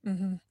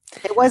 Mm-hmm.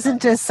 It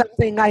wasn't just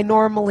something I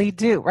normally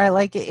do, right?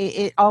 Like,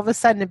 it all of a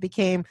sudden it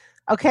became,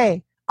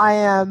 okay, I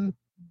am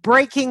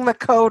breaking the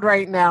code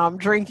right now. I'm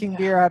drinking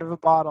beer out of a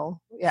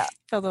bottle. Yeah.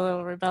 Felt a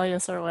little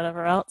rebellious or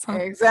whatever else. Huh?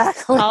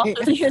 Exactly. All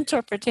the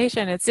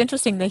interpretation. It's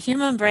interesting. The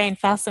human brain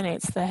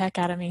fascinates the heck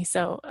out of me.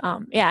 So,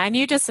 and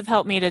you just have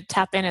helped me to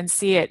tap in and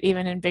see it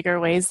even in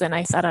bigger ways than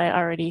I said I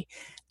already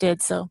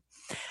did. So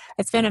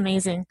it's been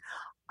amazing.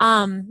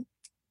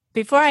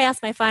 Before I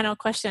ask my final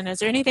question, is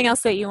there anything else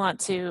that you want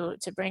to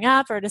bring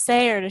up or to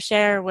say or to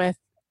share with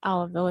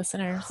all of the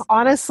listeners?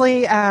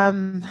 Honestly,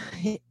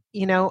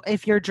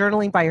 if you're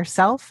journaling by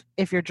yourself,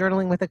 if you're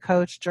journaling with a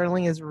coach,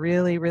 journaling is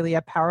really, really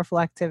a powerful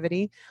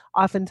activity.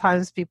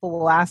 Oftentimes people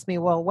will ask me,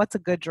 well, what's a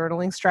good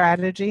journaling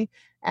strategy?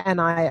 And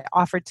I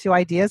offer 2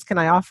 ideas. Can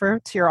I offer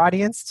to your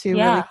audience 2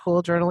 really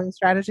cool journaling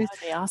strategies?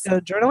 That'd be awesome. So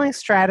journaling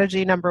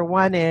strategy number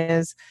 1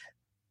 is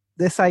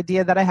this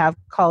idea that I have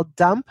called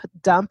dump,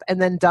 and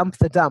then dump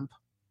the dump.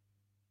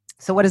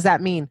 So what does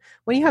that mean?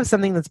 When you have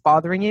something that's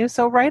bothering you,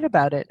 so write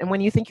about it. And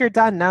when you think you're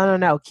done,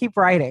 no, keep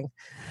writing.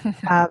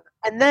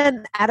 And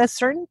then at a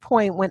certain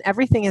point, when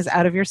everything is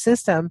out of your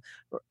system,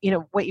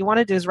 what you want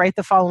to do is write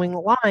the following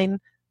line: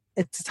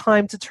 it's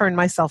time to turn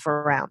myself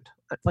around.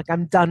 Like,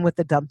 I'm done with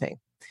the dumping.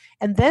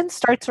 And then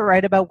start to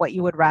write about what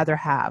you would rather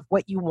have,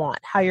 what you want,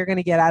 how you're going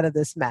to get out of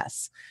this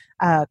mess.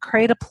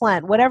 Create a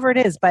plan, whatever it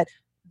is. But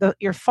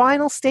your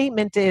final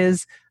statement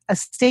is a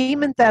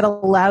statement that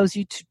allows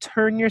you to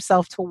turn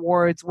yourself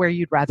towards where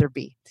you'd rather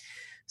be.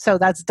 So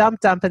that's dump,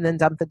 and then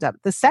dump the dump.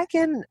 The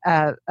second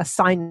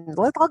assignment,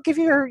 I'll give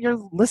your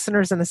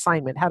listeners an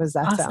assignment. How does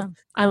that sound?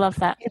 I love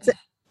that.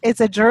 It's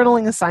a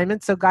journaling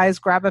assignment. So guys,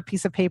 grab a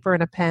piece of paper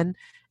and a pen.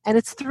 And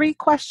it's 3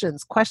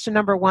 questions. Question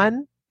number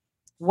 1,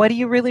 what do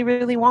you really,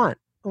 really want?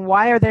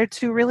 Why are there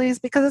 2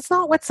 reallys? Because it's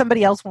not what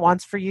somebody else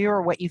wants for you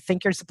or what you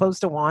think you're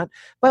supposed to want,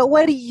 but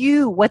what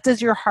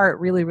does your heart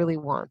really, really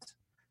want?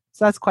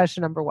 So that's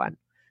question number 1.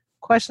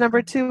 Question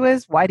number 2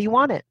 is, why do you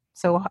want it?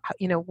 So,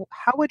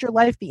 how would your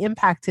life be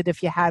impacted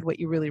if you had what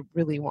you really,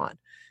 really want?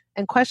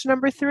 And question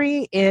number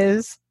 3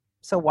 is,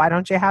 so why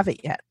don't you have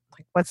it yet?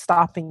 Like, what's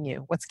stopping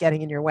you? What's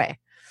getting in your way?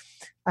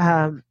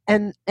 And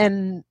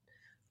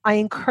I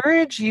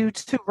encourage you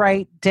to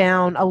write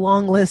down a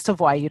long list of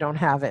why you don't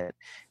have it.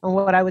 And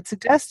what I would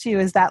suggest to you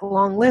is that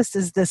long list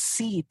is the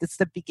seed. It's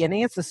the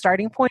beginning. It's the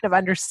starting point of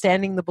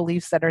understanding the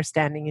beliefs that are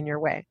standing in your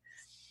way.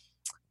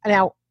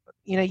 Now,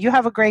 you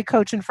have a great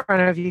coach in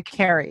front of you,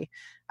 Carrie.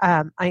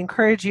 I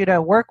encourage you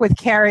to work with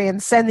Carrie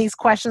and send these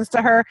questions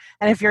to her.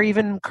 And if you're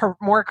even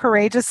more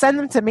courageous, send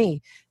them to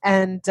me,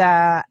 and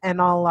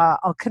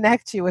I'll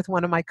connect you with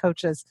one of my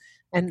coaches.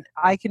 And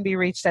I can be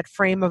reached at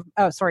Kim at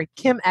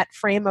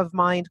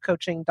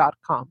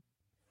frameofmindcoaching.com.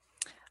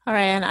 All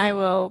right, and I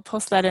will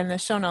post that in the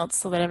show notes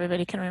so that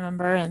everybody can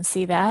remember and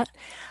see that.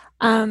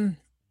 And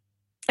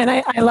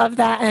I love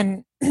that.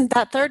 And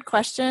that third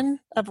question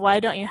of why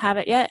don't you have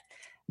it yet,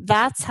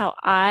 that's how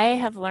I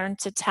have learned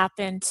to tap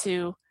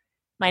into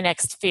my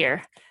next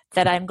fear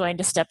that I'm going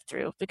to step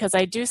through, because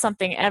I do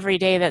something every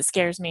day that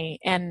scares me,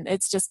 and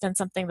it's just been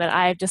something that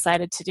I've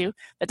decided to do.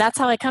 But that's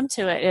how I come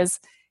to it is,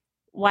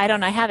 why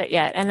don't I have it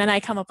yet? And then I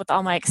come up with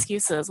all my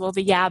excuses. Well,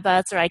 the yeah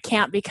buts, or I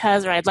can't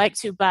because, or I'd like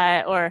to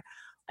but,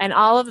 and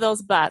all of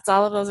those buts,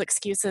 all of those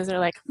excuses are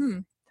like,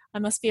 I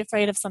must be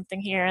afraid of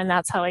something here. And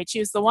that's how I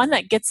choose. The one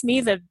that gets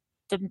me the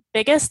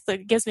biggest,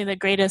 that gives me the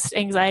greatest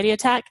anxiety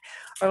attack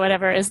or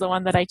whatever, is the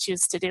one that I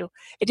choose to do.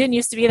 It didn't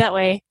used to be that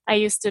way.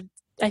 I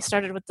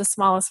started with the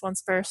smallest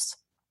ones first.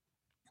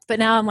 But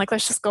now I'm like,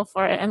 let's just go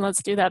for it and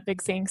let's do that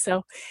big thing.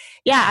 So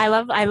yeah,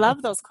 I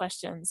love those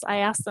questions. I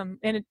ask them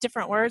in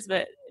different words,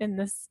 but in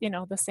this,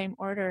 the same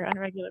order on a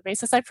regular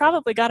basis. I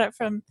probably got it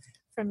from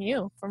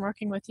you, from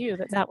working with you,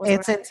 that was.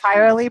 It's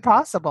entirely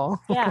possible.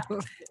 Yeah.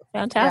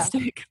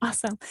 Fantastic. Yeah.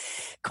 Awesome.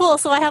 Cool.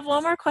 So I have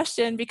one more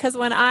question, because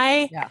when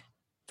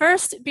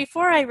first,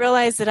 before I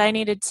realized that I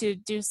needed to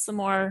do some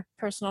more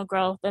personal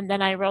growth, and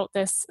then I wrote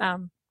this,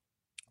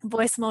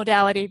 voice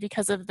modality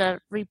because of the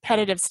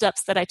repetitive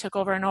steps that I took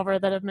over and over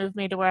that have moved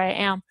me to where I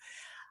am.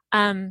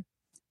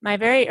 My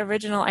very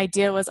original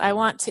idea was, I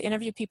want to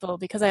interview people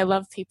because I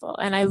love people,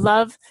 and I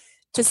love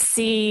to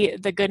see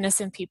the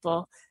goodness in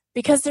people,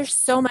 because there's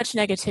so much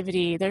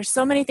negativity. There's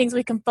so many things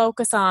we can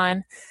focus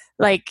on,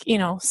 like,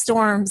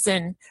 storms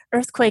and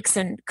earthquakes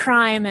and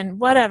crime and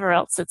whatever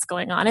else that's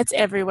going on. It's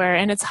everywhere,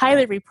 and it's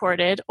highly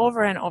reported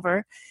over and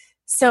over.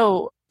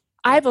 So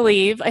I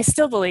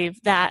still believe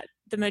that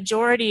the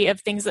majority of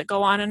things that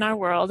go on in our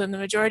world and the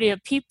majority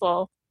of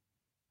people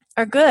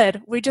are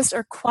good. We just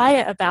are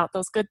quiet about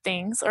those good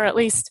things, or at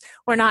least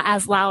we're not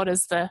as loud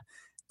as the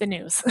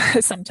news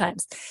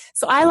sometimes.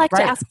 So I like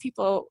to ask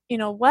people,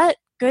 what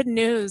good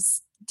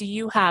news do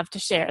you have to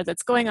share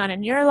that's going on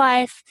in your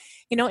life?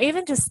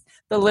 Even just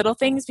the little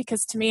things,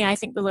 because to me, I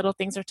think the little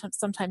things are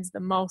sometimes the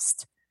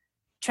most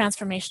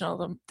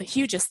transformational, the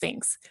hugest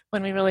things,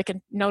 when we really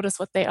can notice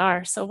what they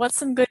are. So what's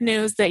some good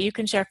news that you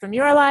can share from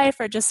your life,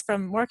 or just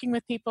from working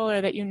with people,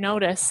 or that you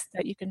notice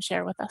that you can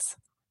share with us?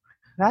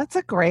 That's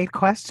a great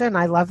question.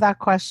 I love that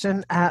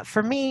question.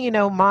 For me,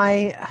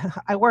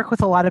 I work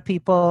with a lot of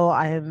people.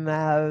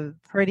 I'm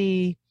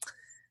pretty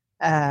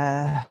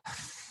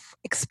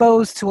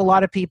exposed to a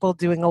lot of people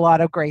doing a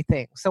lot of great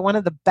things. So one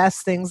of the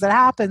best things that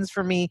happens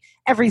for me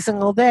every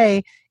single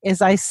day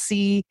is I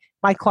see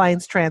my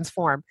clients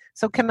transform.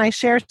 So can I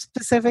share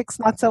specifics?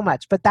 Not so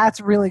much, but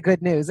that's really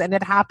good news. And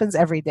it happens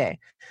every day.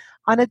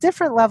 On a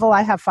different level,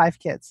 I have 5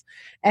 kids.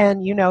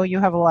 And you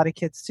have a lot of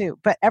kids too.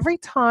 But every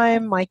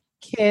time my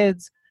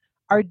kids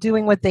are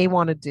doing what they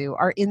want to do,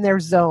 are in their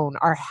zone,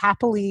 are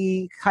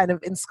happily kind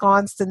of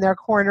ensconced in their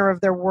corner of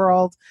their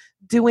world,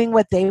 doing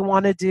what they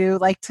want to do,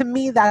 like, to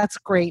me, that's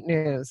great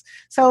news.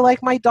 So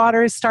like, my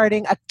daughter is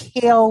starting a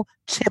kale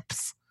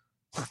chips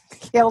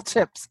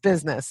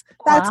business.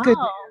 That's good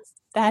news.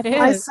 That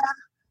is.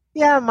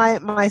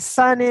 My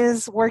son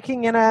is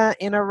working in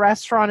a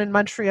restaurant in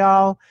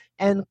Montreal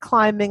and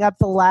climbing up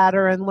the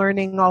ladder and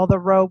learning all the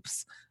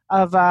ropes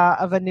of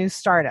a new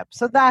startup.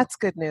 So that's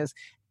good news.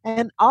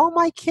 And all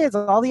my kids,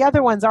 all the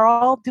other ones, are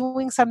all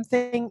doing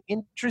something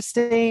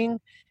interesting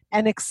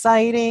and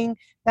exciting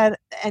and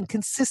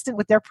consistent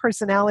with their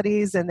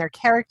personalities and their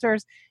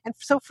characters. And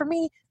so for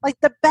me, like,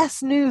 the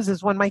best news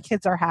is when my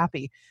kids are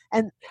happy.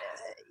 And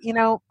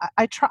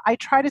I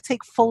try to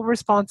take full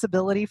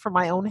responsibility for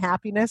my own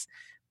happiness,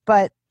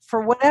 but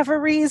for whatever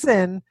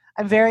reason,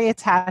 I'm very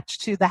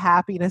attached to the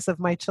happiness of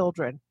my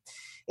children.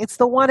 It's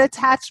the one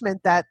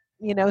attachment that,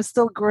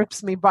 still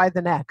grips me by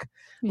the neck.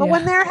 But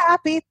when they're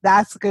happy,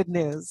 that's good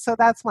news. So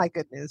that's my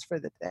good news for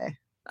the day.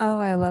 Oh,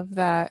 I love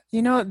that.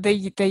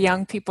 The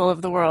young people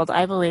of the world,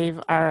 I believe,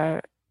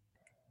 are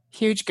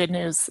huge good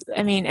news.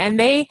 I mean, and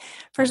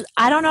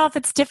I don't know if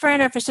it's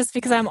different or if it's just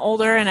because I'm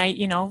older and I,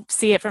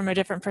 see it from a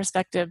different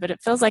perspective, but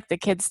it feels like the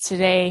kids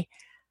today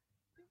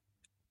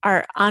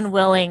are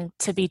unwilling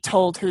to be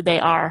told who they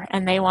are,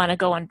 and they want to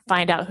go and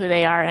find out who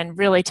they are and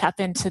really tap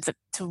into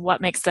to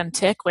what makes them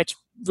tick, which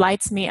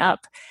lights me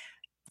up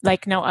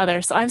like no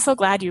other. So I'm so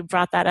glad you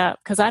brought that up,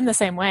 because I'm the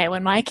same way.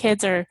 When my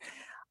kids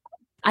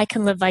I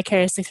can live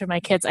vicariously through my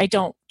kids. I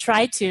don't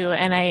try to,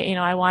 and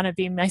I want to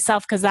be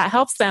myself because that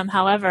helps them.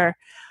 However,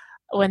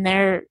 when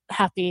they're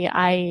happy,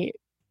 I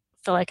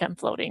feel like I'm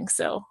floating.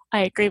 So I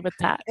agree with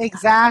that.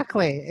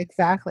 Exactly.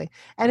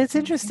 And it's Mhm.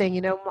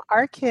 interesting,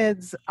 our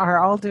kids are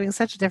all doing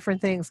such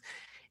different things.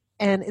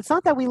 And it's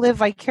not that we live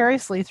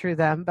vicariously through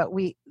them, but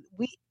we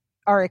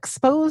are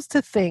exposed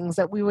to things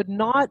that we would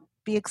not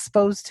be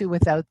exposed to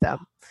without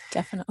them.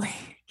 Definitely.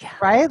 Yeah.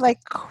 Right?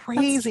 Like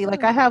crazy.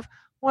 Like I have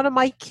one of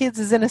my kids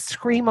is in a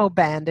screamo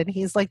band and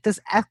he's like this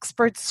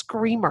expert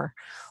screamer.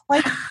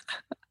 Like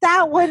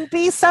that wouldn't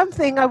be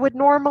something I would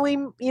normally,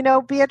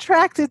 be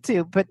attracted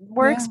to, but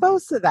we're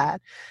exposed to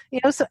that.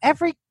 So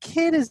every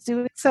kid is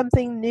doing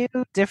something new,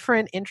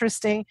 different,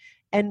 interesting,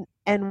 and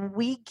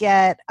we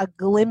get a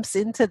glimpse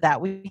into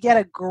that. We get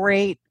a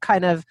great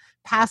kind of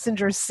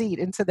passenger seat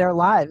into their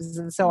lives.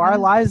 And so our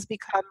lives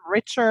become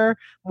richer,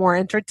 more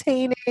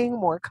entertaining,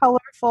 more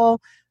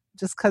colorful,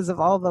 just because of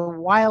all the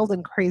wild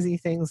and crazy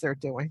things they're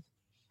doing.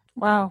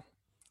 Wow.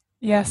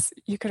 Yes,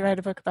 you could write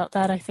a book about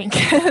that, I think.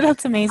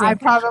 That's amazing. I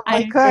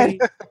probably could.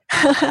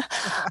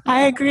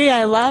 I agree.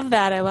 I love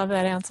that. I love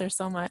that answer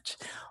so much.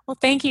 Well,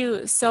 thank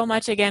you so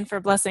much again for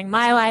blessing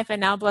my life and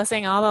now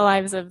blessing all the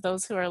lives of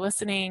those who are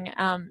listening.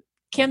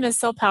 Kim is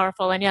so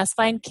powerful. And yes,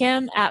 find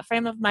Kim at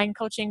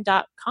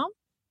frameofmindcoaching.com.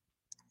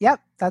 Yep,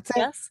 that's it.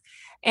 Yes.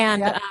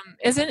 And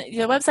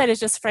the website is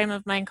just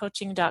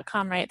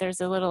frameofmindcoaching.com, right?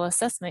 There's a little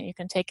assessment you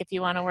can take if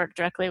you want to work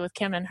directly with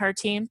Kim and her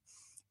team.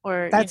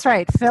 That's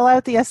right. Fill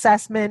out the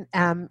assessment.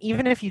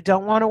 Even if you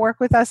don't want to work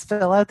with us,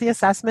 fill out the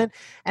assessment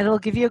and it'll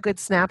give you a good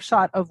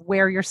snapshot of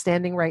where you're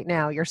standing right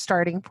now, your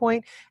starting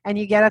point, and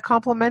you get a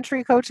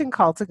complimentary coaching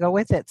call to go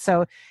with it.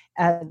 So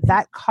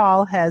that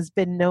call has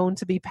been known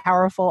to be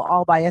powerful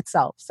all by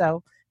itself.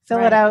 So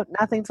fill it out,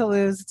 nothing to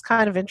lose. It's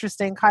kind of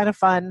interesting, kind of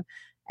fun.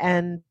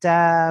 And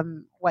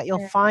what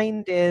you'll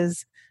find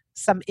is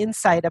some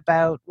insight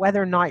about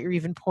whether or not you're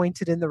even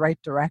pointed in the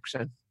right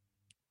direction.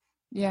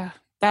 Yeah.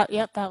 That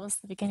was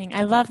the beginning.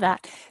 I love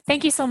that.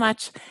 Thank you so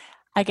much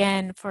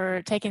again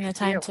for taking the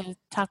time to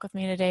talk with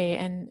me today,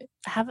 and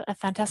have a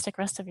fantastic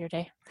rest of your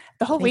day.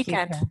 The whole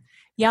weekend.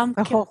 Yum.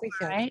 The whole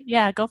weekend. Right?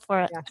 Yeah, go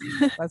for it.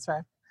 Yeah, that's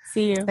right.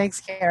 See you. Thanks,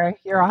 Carrie.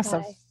 You're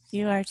awesome. Bye.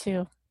 You are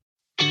too.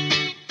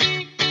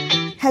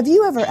 Have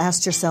you ever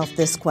asked yourself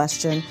this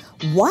question?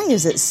 Why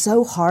is it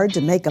so hard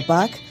to make a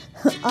buck?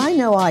 I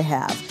know I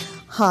have.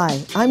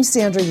 Hi, I'm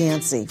Sandra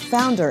Yancey,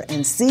 founder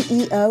and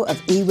CEO of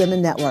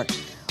eWomen Network.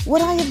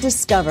 What I have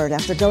discovered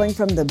after going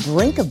from the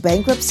brink of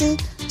bankruptcy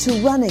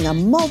to running a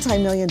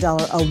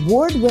multi-million-dollar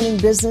award-winning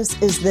business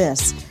is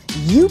this.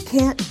 You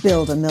can't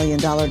build $1 million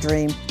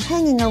dream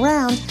hanging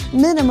around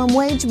minimum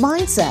wage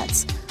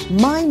mindsets.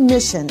 My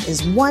mission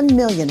is 1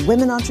 million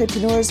women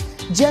entrepreneurs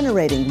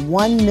generating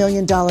 $1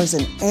 million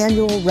in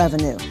annual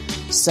revenue.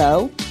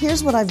 So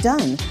here's what I've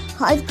done.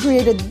 I've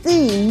created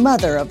the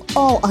mother of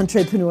all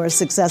entrepreneur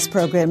success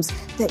programs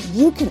that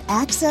you can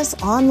access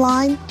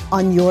online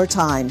on your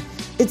time.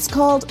 It's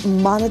called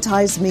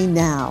Monetize Me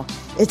Now.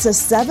 It's a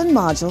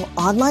 7-module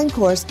online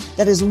course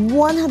that is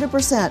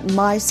 100%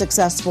 my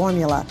success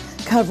formula,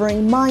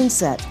 covering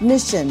mindset,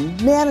 mission,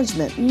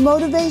 management,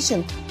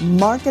 motivation,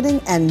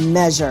 marketing, and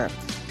measure.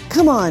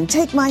 Come on,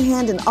 take my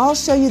hand and I'll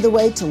show you the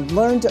way to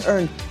learn to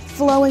earn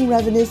flowing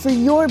revenue for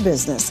your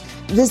business.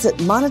 Visit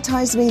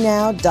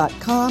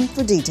monetizemenow.com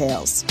for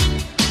details.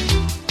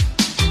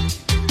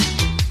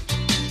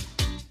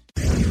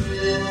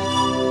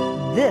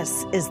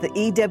 This is the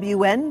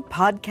EWN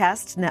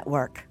Podcast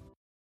Network.